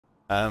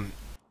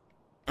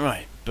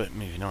Right, but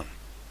moving on.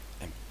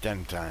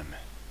 M10 time.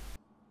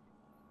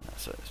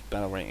 So it's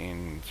battle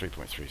rating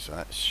 3.3, so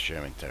that's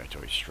Sherman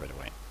territory straight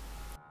away.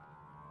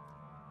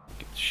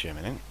 Get the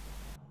Sherman in.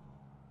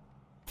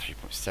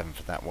 3.7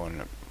 for that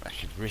one. I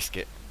could risk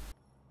it.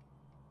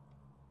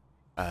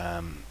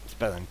 It's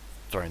better than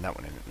throwing that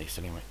one in at least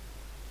anyway.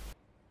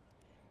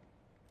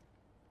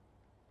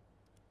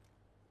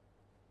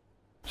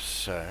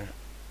 So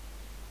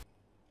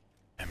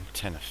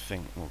M10 I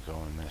think will go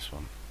on this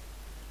one.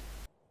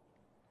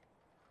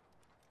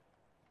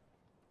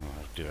 I'll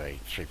do a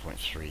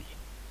 3.3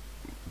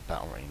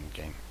 battle rating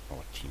game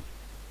or team.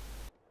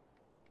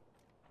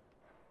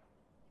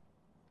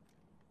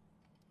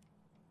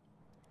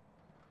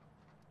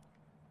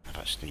 I've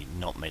actually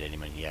not made any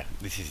money yet.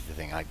 This is the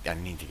thing, I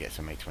need to get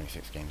some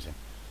A26 games in.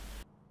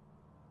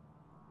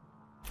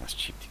 That's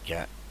cheap to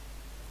get.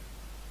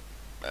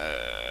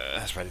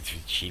 That's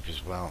relatively cheap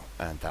as well,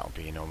 and that'll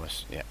be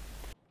enormous, yeah.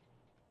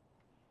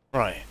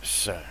 Right,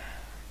 so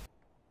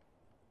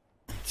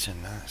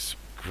and that's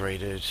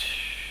graded,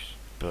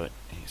 but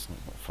it's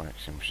not got fire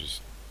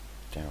extinguishers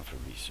down for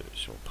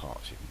research or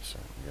parts even, so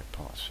we'll go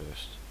parts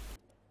first.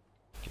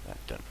 Get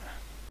that done.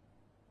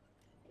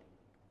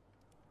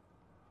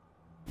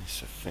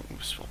 This I think we'll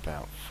swap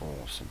out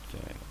for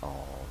something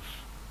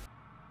of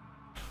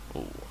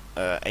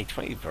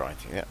A20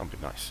 variety, yeah, that'll be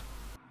nice.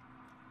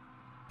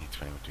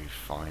 A20 will do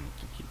fine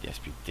to keep the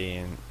SPD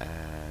in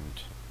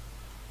and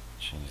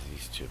change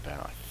these to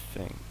about, I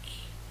think,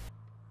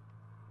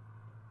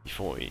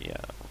 E40, yeah,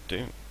 that will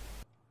do.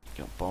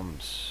 Got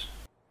bombs.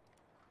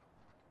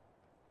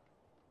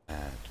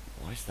 And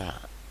what is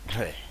that?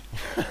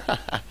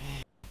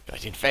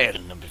 Guys in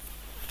fail number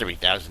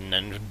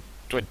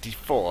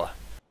 3024.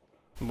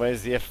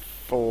 Where's the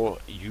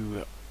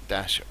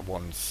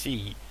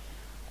F4U-1C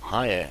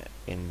higher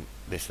in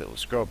this little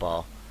scroll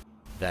bar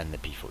than the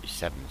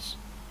P47s?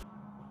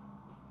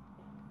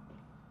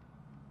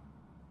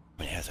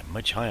 It has a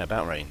much higher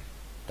battle rating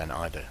than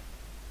either.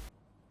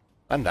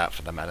 And that,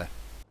 for the matter,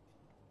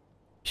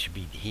 should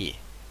be here,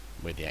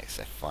 where the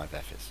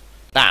XF5F is.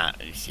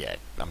 That is, yeah,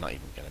 I'm not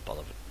even going to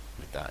bother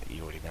with that.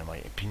 You already know my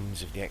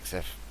opinions of the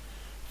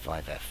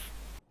XF5F.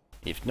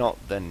 If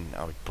not, then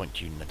I would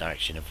point you in the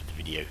direction of the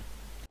video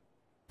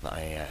that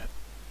I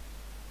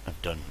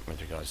have done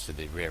with regards to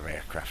the rear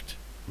aircraft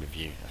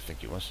review, I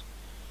think it was.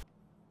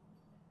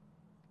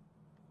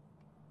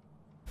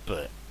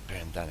 But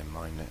bearing that in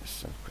mind,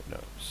 let's have a quick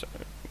look. So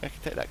I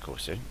can take that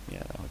Corsair,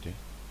 yeah, that'll do.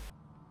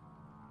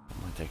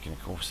 Am I taking a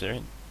Corsair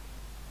in?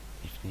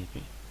 If need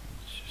be.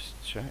 Let's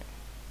just check.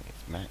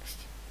 It's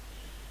maxed.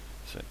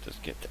 So it does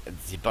get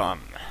the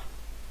bomb.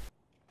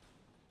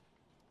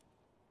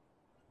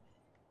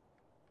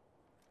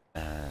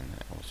 And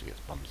it also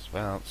gets bombs as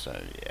well,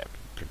 so yeah,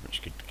 pretty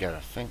much good to go, I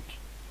think.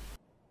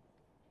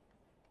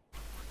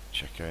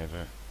 Check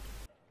over.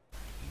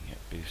 You can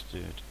get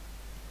boosted.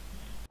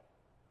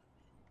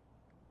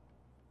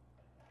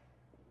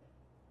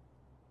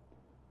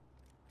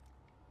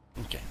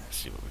 Okay, let's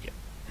see what we get.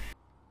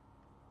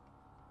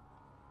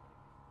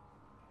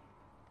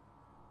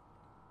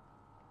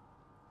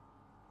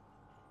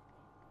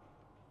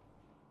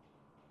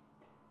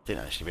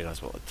 Didn't actually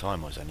realise what the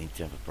time was. I need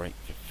to have a break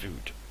for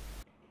food.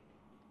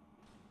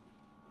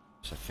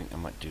 So I think I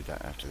might do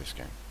that after this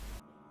game.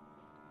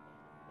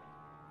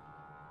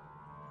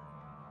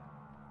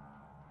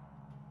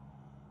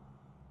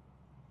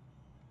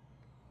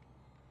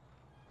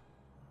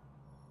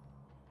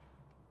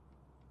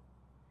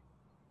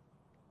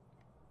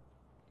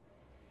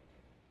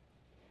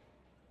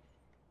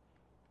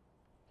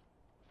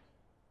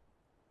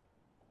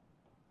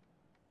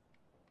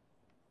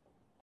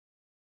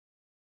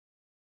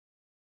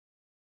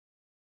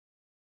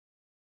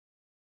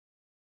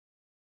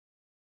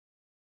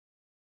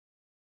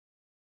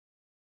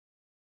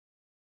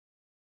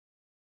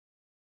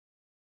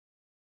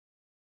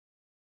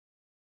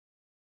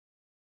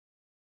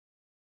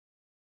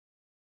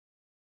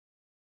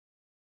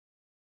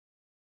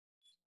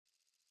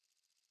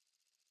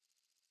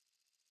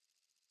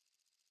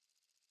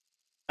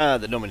 Ah,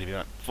 the Normandy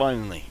event,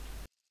 finally.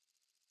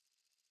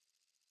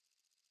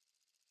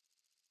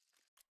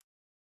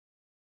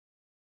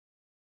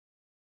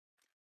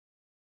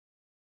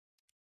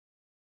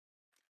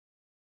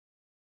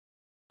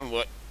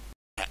 What?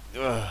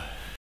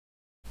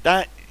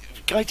 That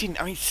guy didn't.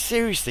 I mean,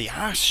 seriously,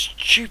 how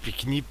stupid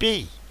can you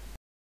be?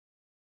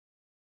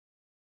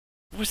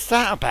 What's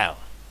that about?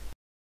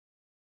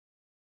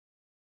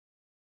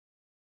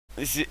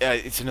 This is.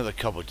 It's another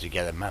cobbled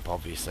together map,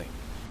 obviously.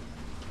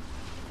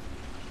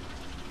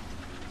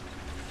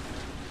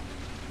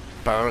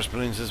 Barrage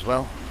balloons as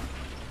well.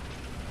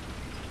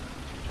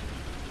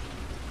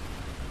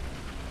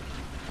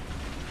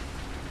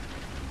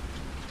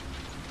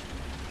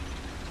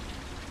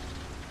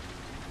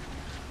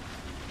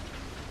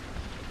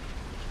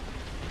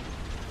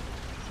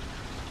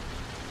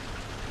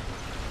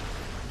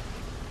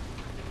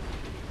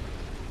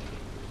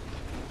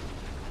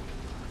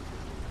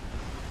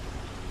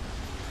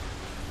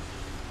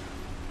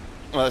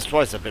 Well, that's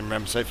twice I've been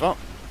rammed so far.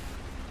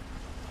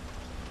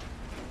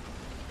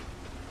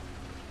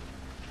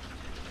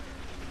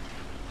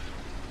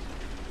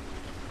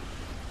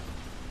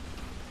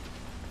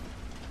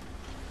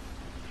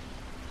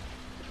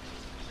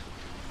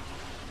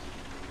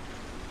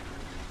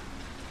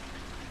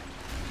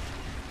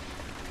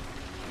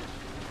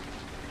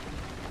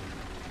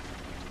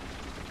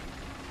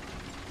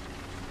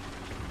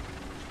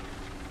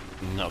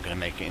 Not going to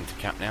make it into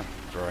cap now.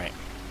 Great.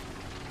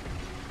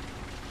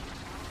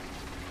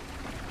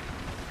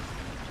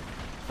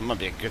 That might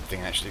be a good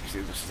thing actually, because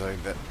it looks as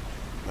though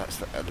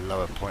that's at the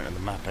lower point of the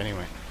map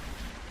anyway.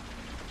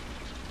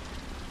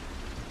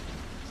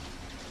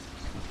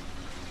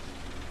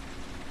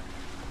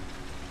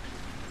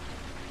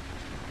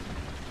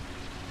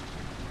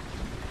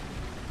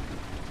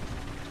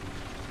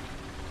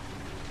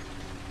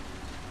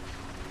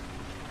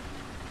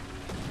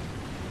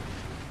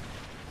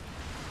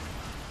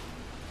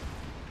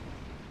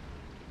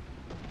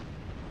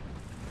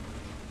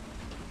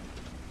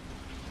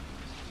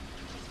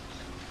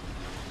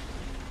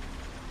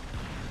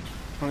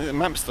 Well, the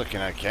map's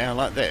looking okay. I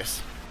like this.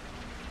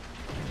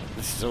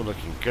 This is all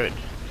looking good.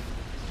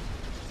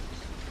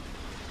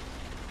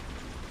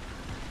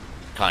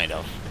 Kind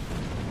of.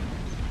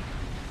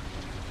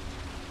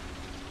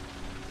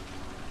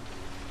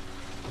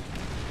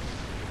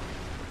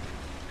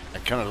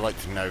 I'd kind of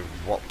like to know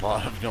what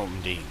part of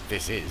Normandy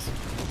this is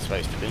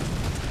supposed to be.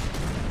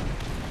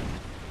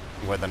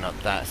 Whether or not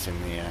that's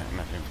in the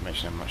map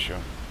information, I'm not sure.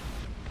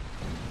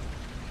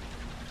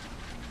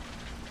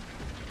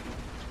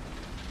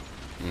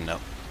 No.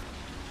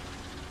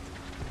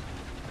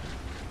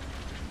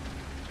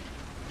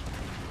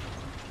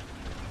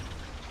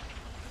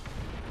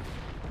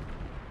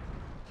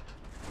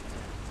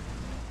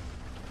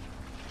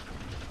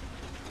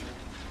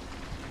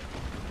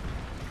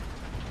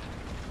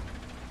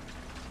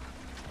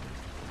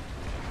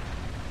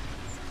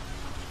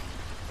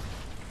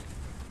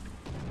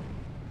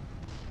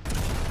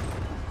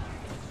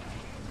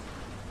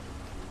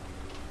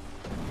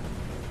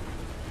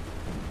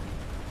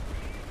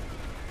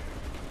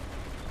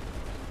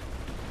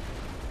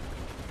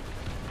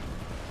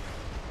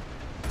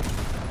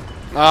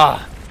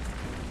 Ah!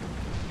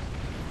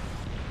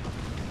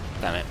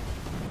 Damn it.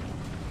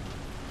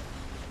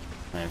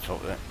 My own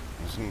fault with it.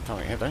 There's some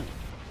target here though.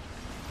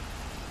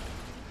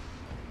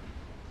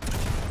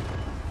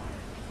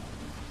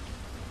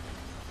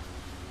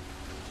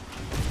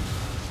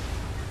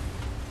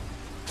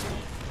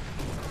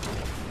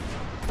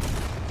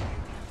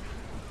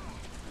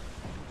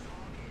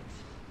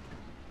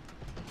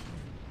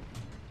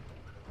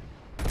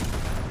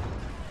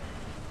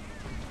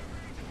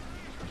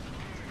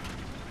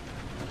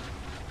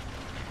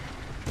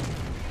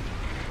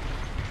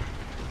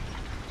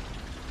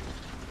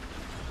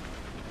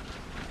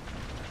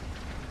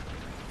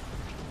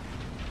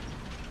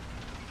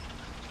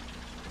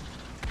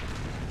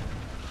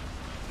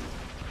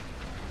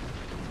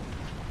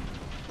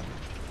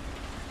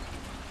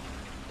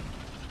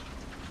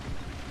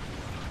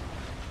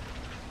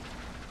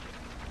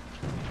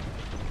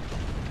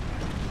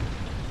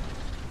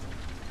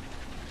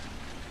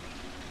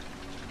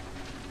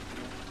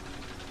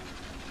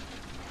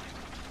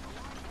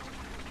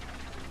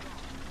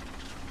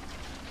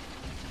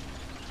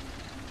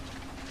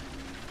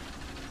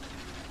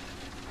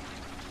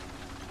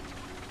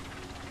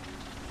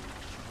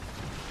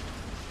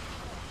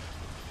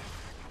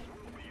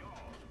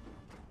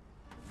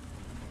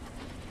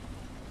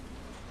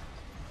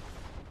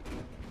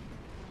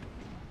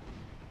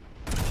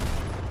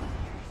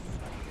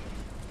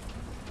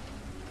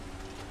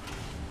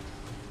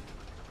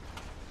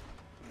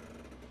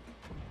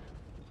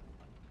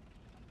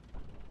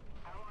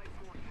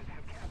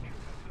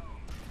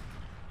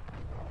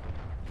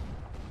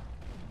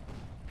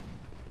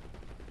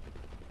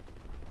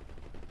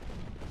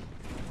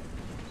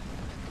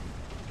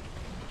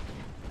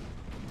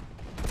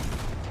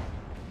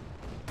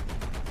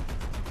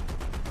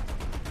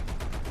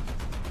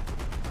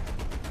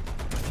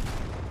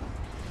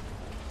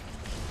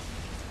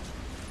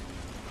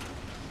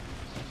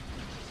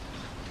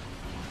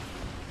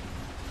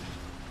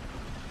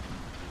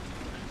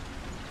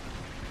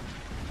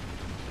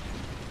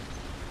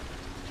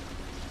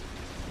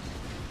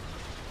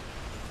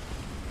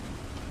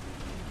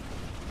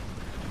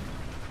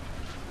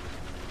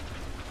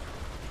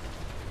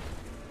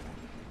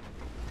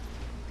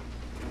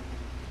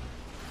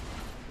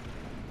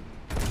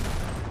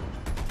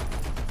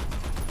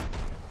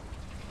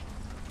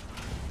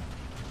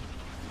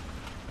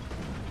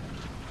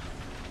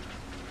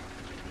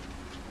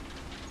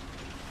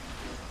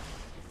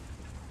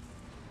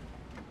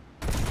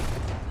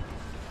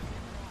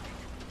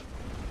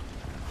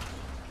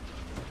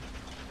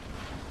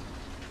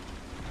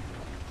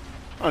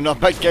 Oh, not a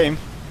bad game,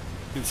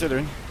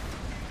 considering.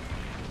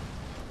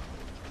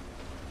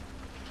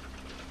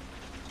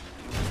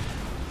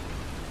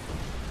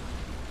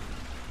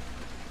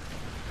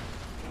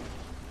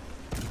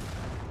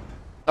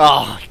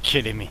 Oh,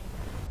 kidding me.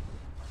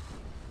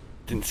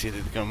 Didn't see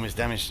that the gun was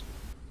damaged.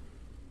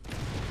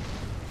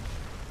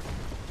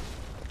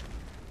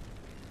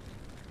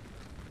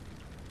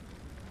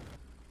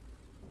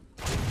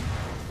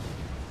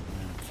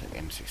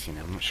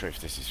 M16. I'm not sure if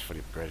this is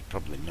fully upgraded.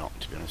 Probably not,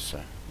 to be honest,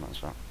 so might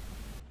as well.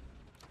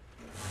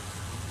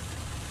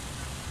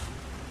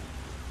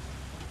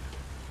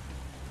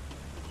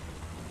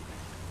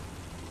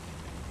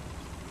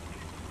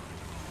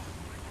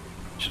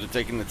 Should have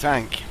taken the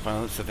tank, by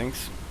the looks of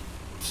things.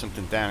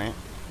 Something down here.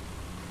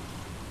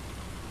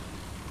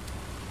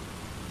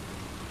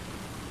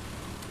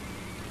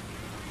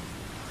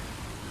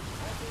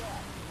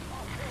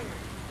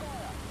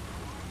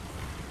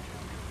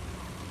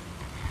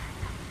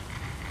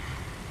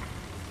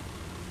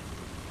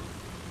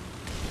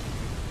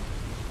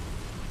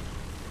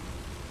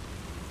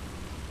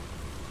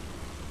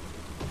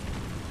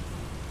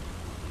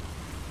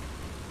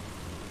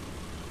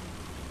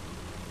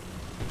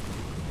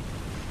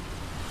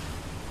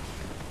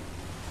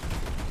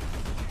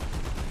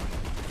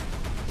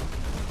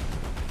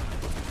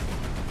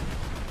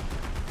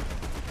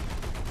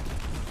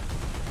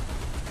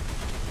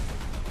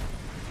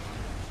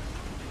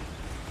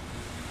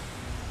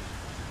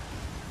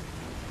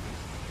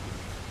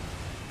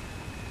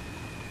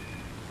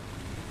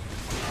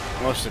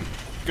 Awesome.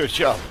 Good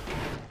job.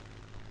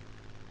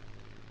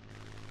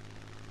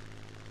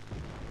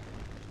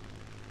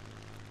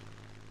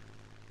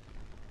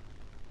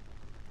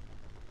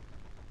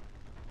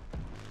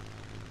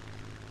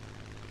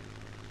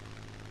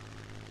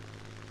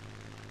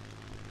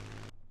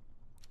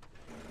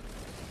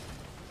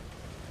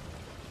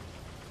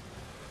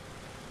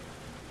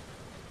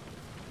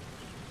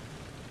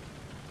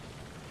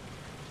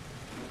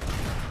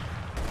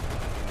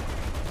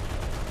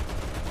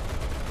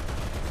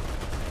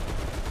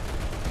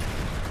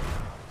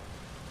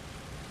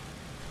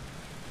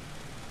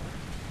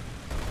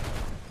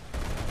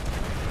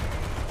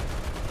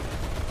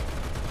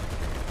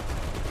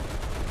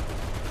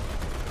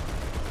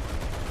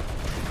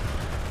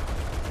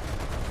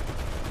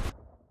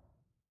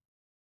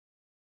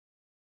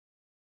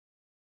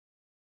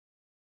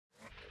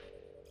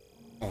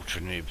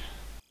 Ultra noob.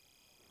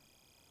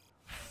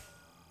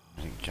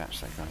 I didn't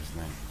catch that guy's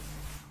name.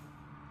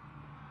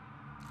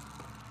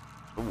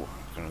 Oh,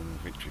 I've got another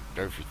victory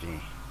trophy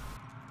thingy.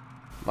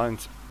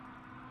 Lines.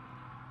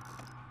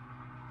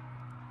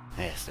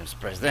 Yes, no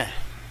surprise there.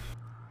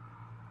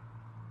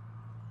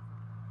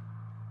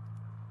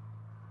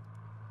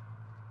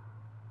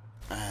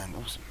 And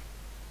awesome.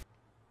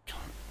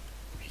 Can't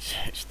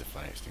research the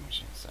fire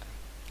extinguisher, so